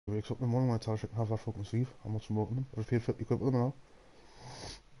wakes up in the morning when I tell her she can have that fucking sleeve. I'm not smoking them. I've paid 50 quid with them now.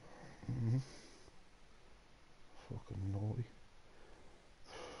 Fucking naughty.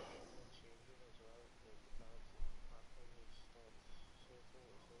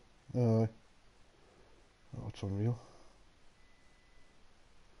 Oh, it's unreal.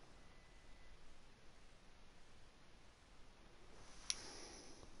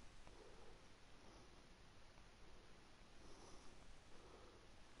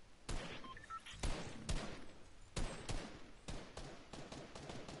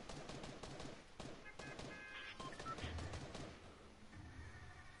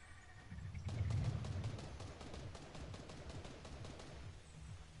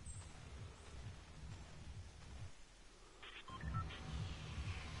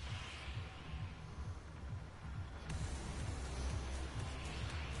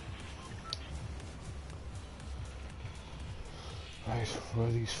 Right, where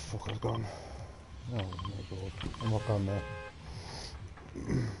are these fuckers gone? Oh my god, I'm not gone there.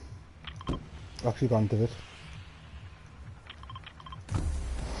 Actually gone to it.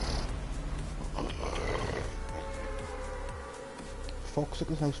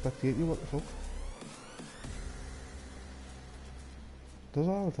 Foxic is now spectate you, what the fuck? Does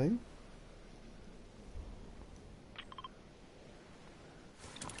that all the time?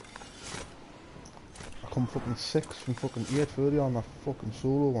 I come fucking 6 from fucking 830 on that fucking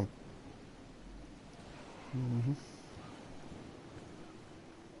solo one.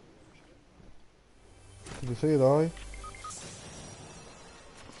 Did you see it, aye?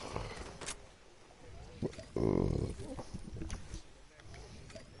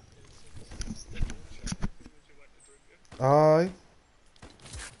 Aye.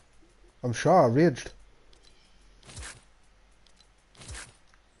 I'm sure I raged.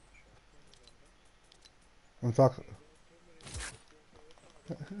 In fact...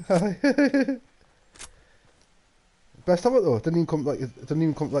 Best of it though, it didn't even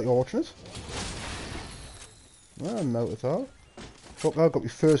come like you're watching it. No, not at all. Fuck, I got my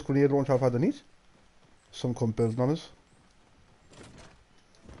first grenade launcher I've had in it. Some come building on us.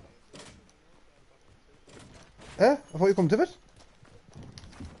 Eh? I thought you come to it.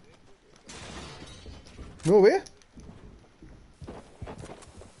 No way.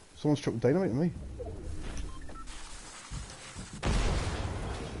 Someone's chucking dynamite at me.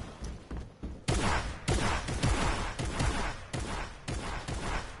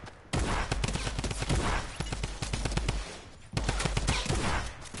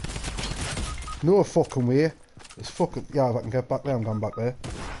 No fucking way. It's fucking... Yeah, if I can get back there, I'm going back there.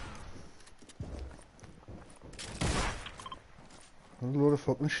 A load of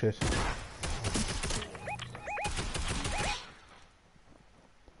fucking shit.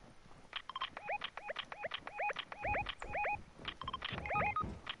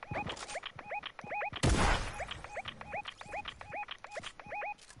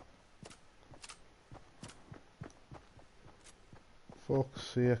 Fuck's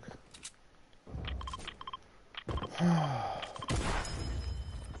sake.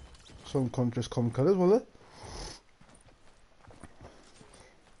 Some countries come colours, will they?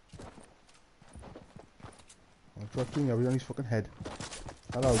 I'll drop doing everything on his fucking head.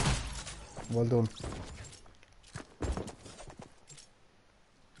 Hello. Well done.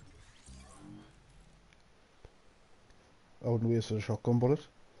 I wouldn't waste a shotgun bullet.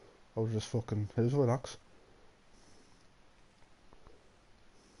 I would just fucking hit us with an axe.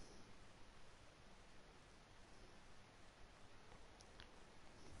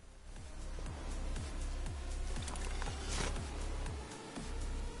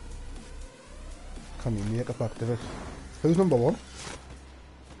 Can you make it back to it? Who's number 1?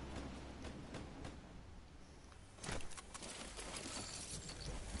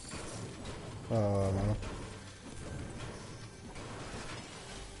 Oh man.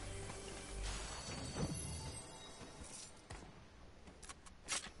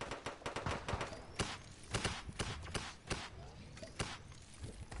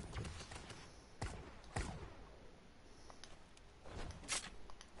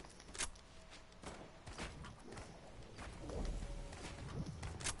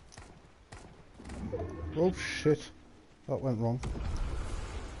 Oh shit, that went wrong.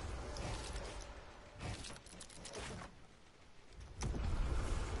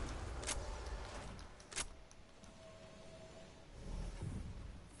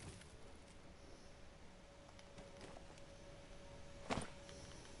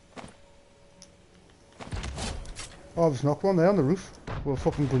 Oh, there's knocked one there on the roof with a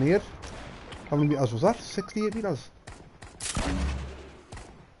fucking grenade. How many meters was that? 68 meters.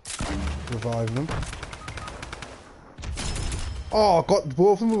 Reviving them. Oh, I got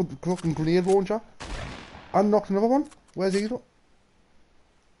both of them with a fucking grenade launcher. And knocked another one. Where's he?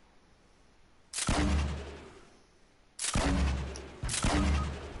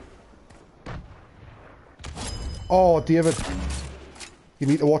 Oh, David. You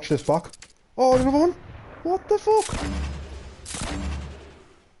need to watch this back. Oh, another one? What the fuck?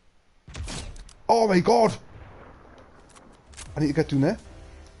 Oh my god! I need to get down there.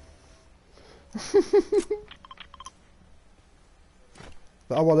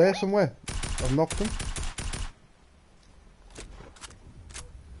 That I was there somewhere. I've knocked him.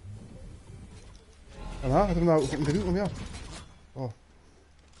 And I don't know how to do them yet. Oh.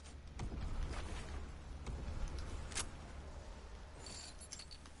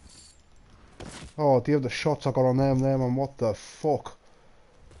 Oh, Dave, the shots I got on them there, man. What the fuck?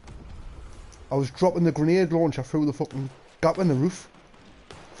 I was dropping the grenade launcher through the fucking gap in the roof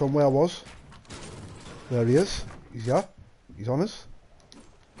from where I was. There he is. He's here. He's on us.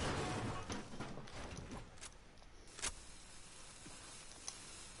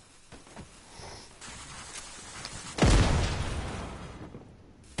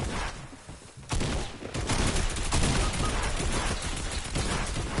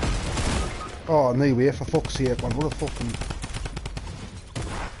 Oh, no way, for fuck's sake, man. What a fucking...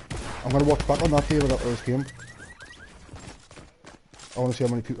 I'm gonna watch back on that here after this game. I wanna see how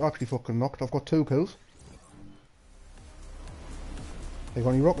many people actually fucking knocked. I've got 2 kills. They got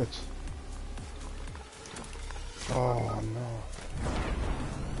any rockets? Oh, no.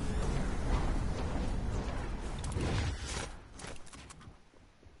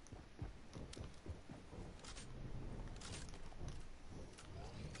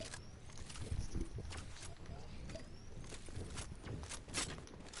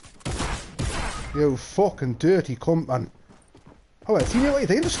 You fucking dirty cunt, man. Oh, wait, teammate, what are you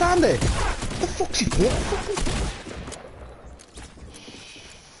doing? Just stand there. What the fuck's he doing?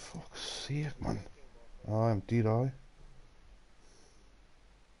 Fuck's sake, man. Oh, I'm dead, I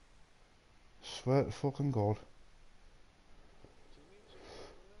swear to fucking God.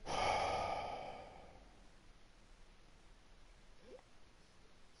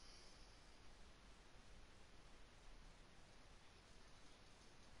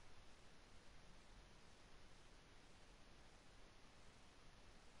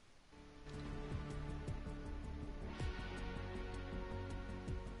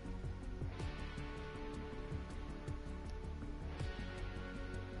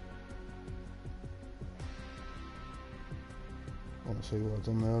 I want to see what I've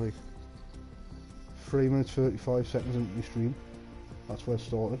done there, like 3 minutes 35 seconds into my stream. That's where it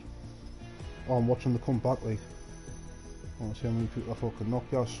started. Oh, I'm watching the come back, like. I want to see how many people I fucking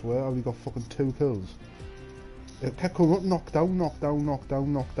knocked. Yeah, I swear, I only got fucking 2 kills. It kept coming up, knock down, knock down, knock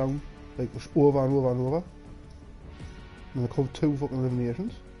down, knock down. Like, just over and over and over. And I called 2 fucking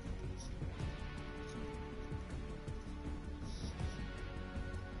eliminations.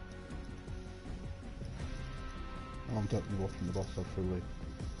 I'm definitely watching the boss that through, like.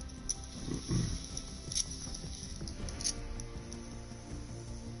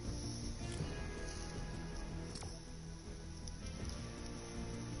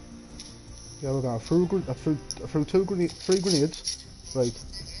 Yeah, we're going through 3 grenades. Right.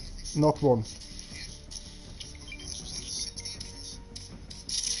 Knocked 1.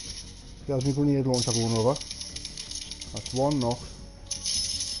 There's my grenade launcher going over. That's 1 knocked.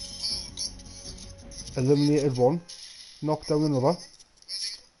 Eliminated 1. Knocked down another.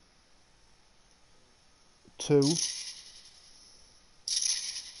 2.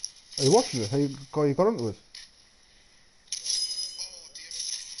 Are you watching it? How you got onto it?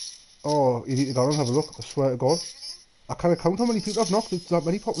 Oh, you need to go and have a look, I swear to God. I can't count how many people I've knocked, there's that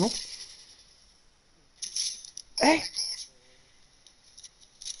many popping up. Eh?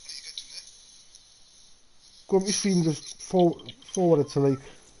 Go on my stream, just forward it to like...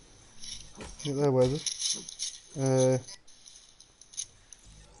 Yeah, there, where is it?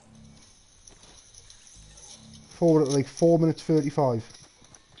 Forward it to like 4 minutes 35.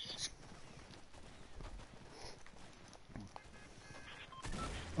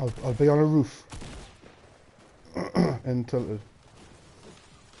 I'll be on a roof. And tilted.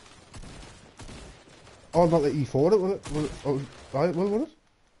 Oh, not the E4, was it? Was it? Oh, right, what was it?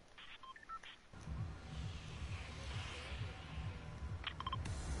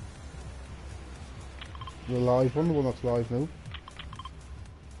 The live one, the one that's live now.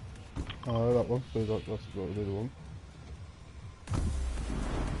 Oh, that one. So that's got to be the one.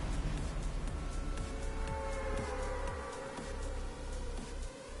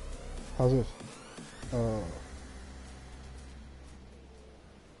 Has it?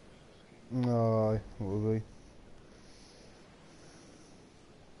 No, what will be?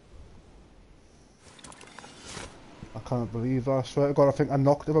 Can't believe that. I swear to God, I think I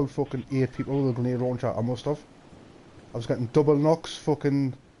knocked about fucking 8 people with a grenade launcher. I must have. I was getting double knocks,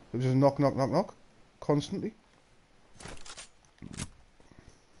 fucking... It was just knock, knock, knock, knock. Constantly.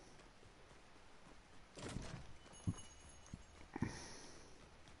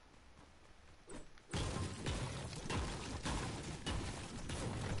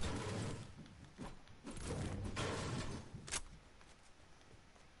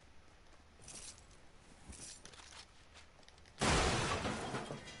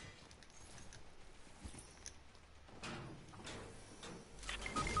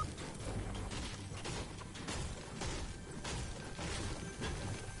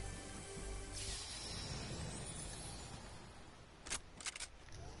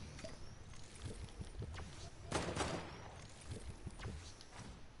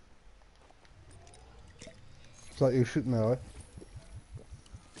 It's like you're shooting there, eh?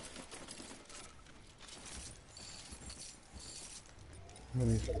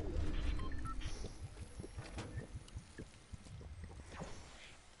 Many.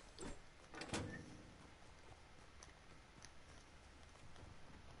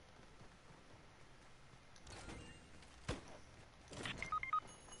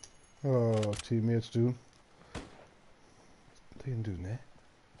 Oh, teammates doing. What are you doing there?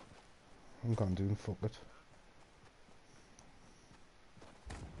 I'm going doing fuck it.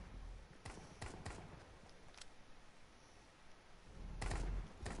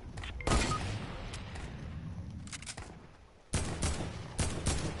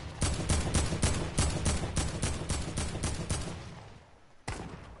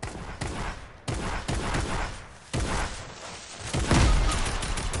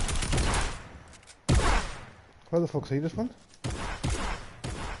 Where the fuck's he just went?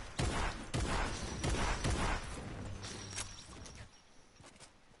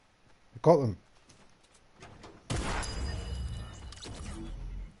 Got them.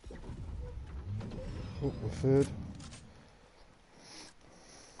 Oh, the third.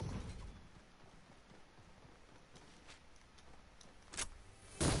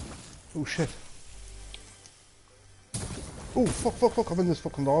 Oh shit. Oh fuck, fuck, fuck, I'm in this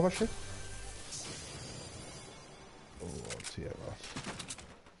fucking lava shit. Oh, I'll see that.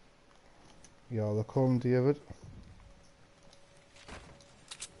 Yeah, they're calling David.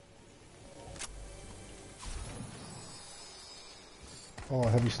 Oh,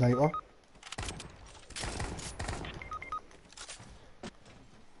 heavy sniper.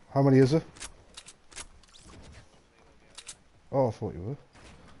 How many is it? Oh, I thought you were.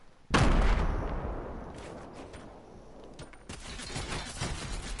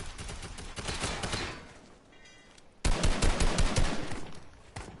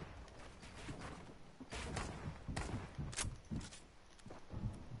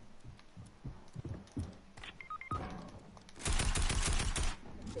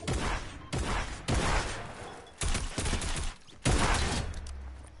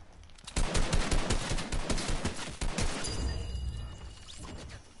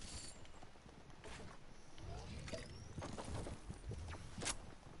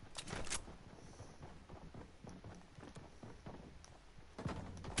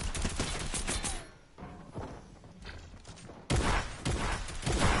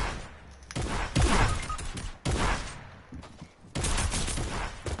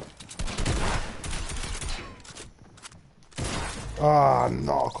 Ah,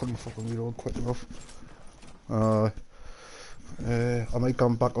 no, I couldn't fucking reload quick enough. I might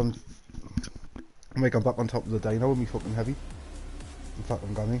come back on. I might come back on top of the dino with me fucking heavy. In fact,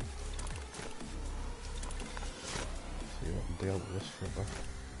 I'm gunning. See what I can deal with this for a bit.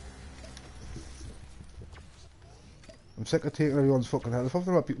 I'm sick of taking everyone's fucking head off.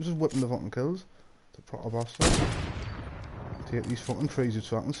 There are people just whipping the fucking kills. The proper bastard. Take these fucking trees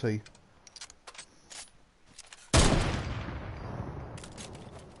so I can see.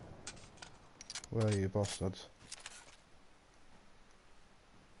 Where are you bastards?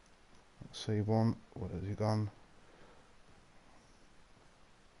 Let's see one. Where has he gone?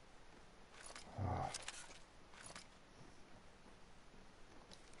 Ah.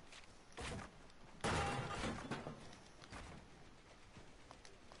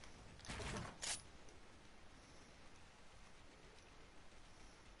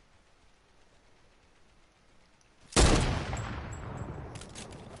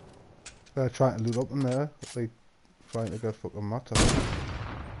 They're trying to loot up in there. They're trying to get fucking mad. I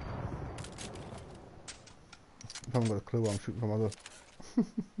haven't got a clue where I'm shooting from either.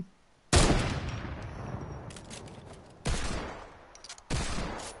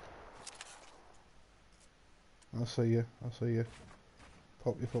 I see you, I see you.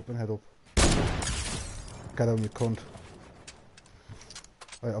 Pop your fucking head up. Get on, you cunt.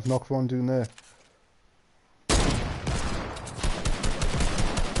 Right, I've knocked one down there.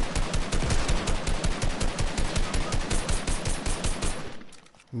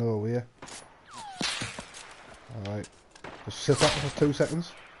 No way. Alright. Just sit back for 2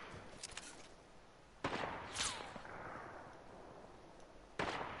 seconds.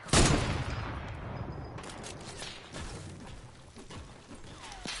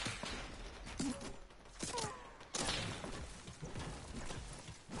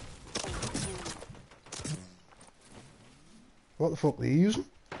 What the fuck are you using?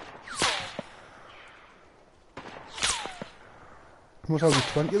 Must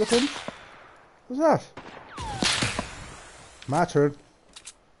have 20 of the guns? What's that? My turn.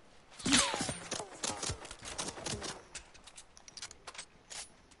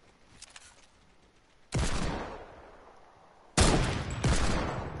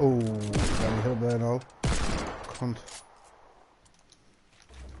 Oh, got me hit there now. Cunt.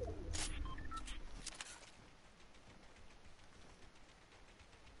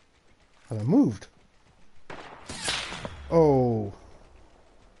 Have I moved? Oh.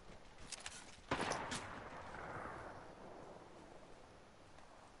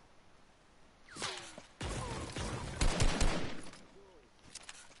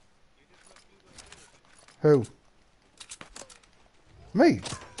 Who? Me?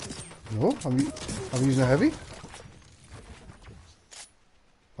 No, I'm using a heavy.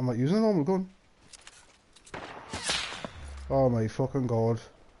 I'm not using a normal gun. Oh my fucking god.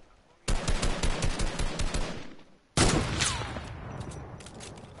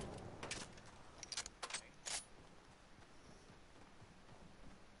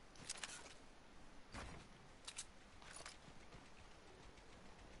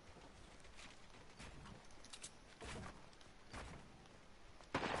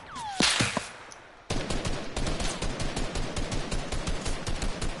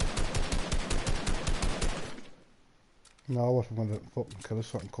 No, what I'm gonna fucking kill us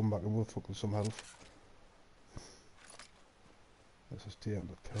so I can come back and we'll fucking some health. Let's just stay out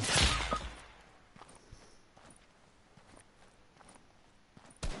the pill.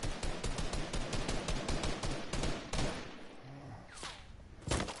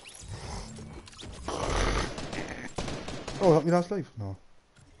 Oh, that me last life? No.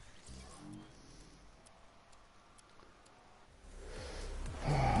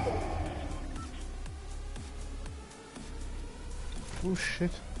 Oh shit.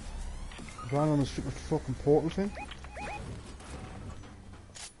 I ran on the stupid fucking portal thing.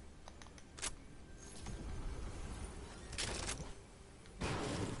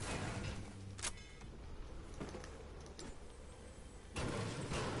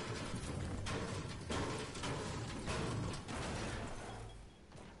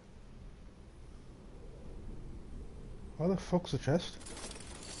 Why the fuck's the chest?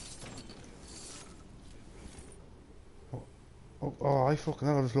 Oh, I fucking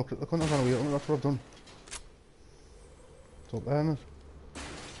hell, I just looked at the cunt, I ran away, that's what I've done. It's up there, isn't it?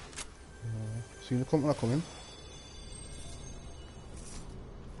 See the cunt when I come in.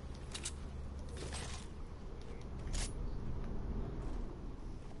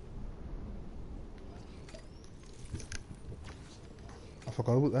 I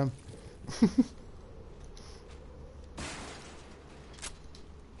forgot about them.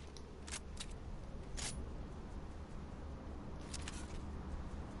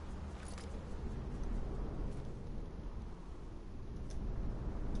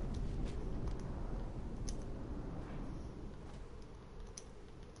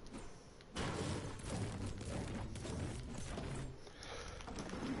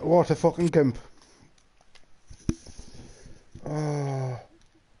 What a fucking gimp. Oh, I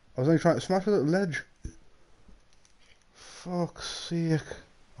was only trying to smash a little ledge. Fuck's sake.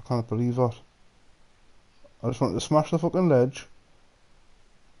 I can't believe that. I just wanted to smash the fucking ledge.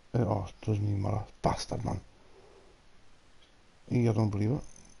 Oh, it doesn't even matter. Bastard, man. I don't believe it.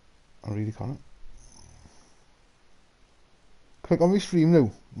 I really can't. Click on my stream now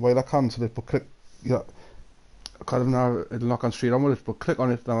while I cancel it, but click. Yeah. Kind of now it'll knock on straight on with it, but click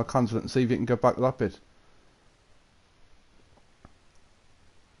on it and I'll cancel it and see if you can get back to that bit.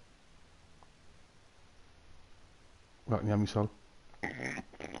 Right, yeah, myself.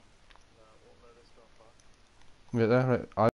 Right there, right.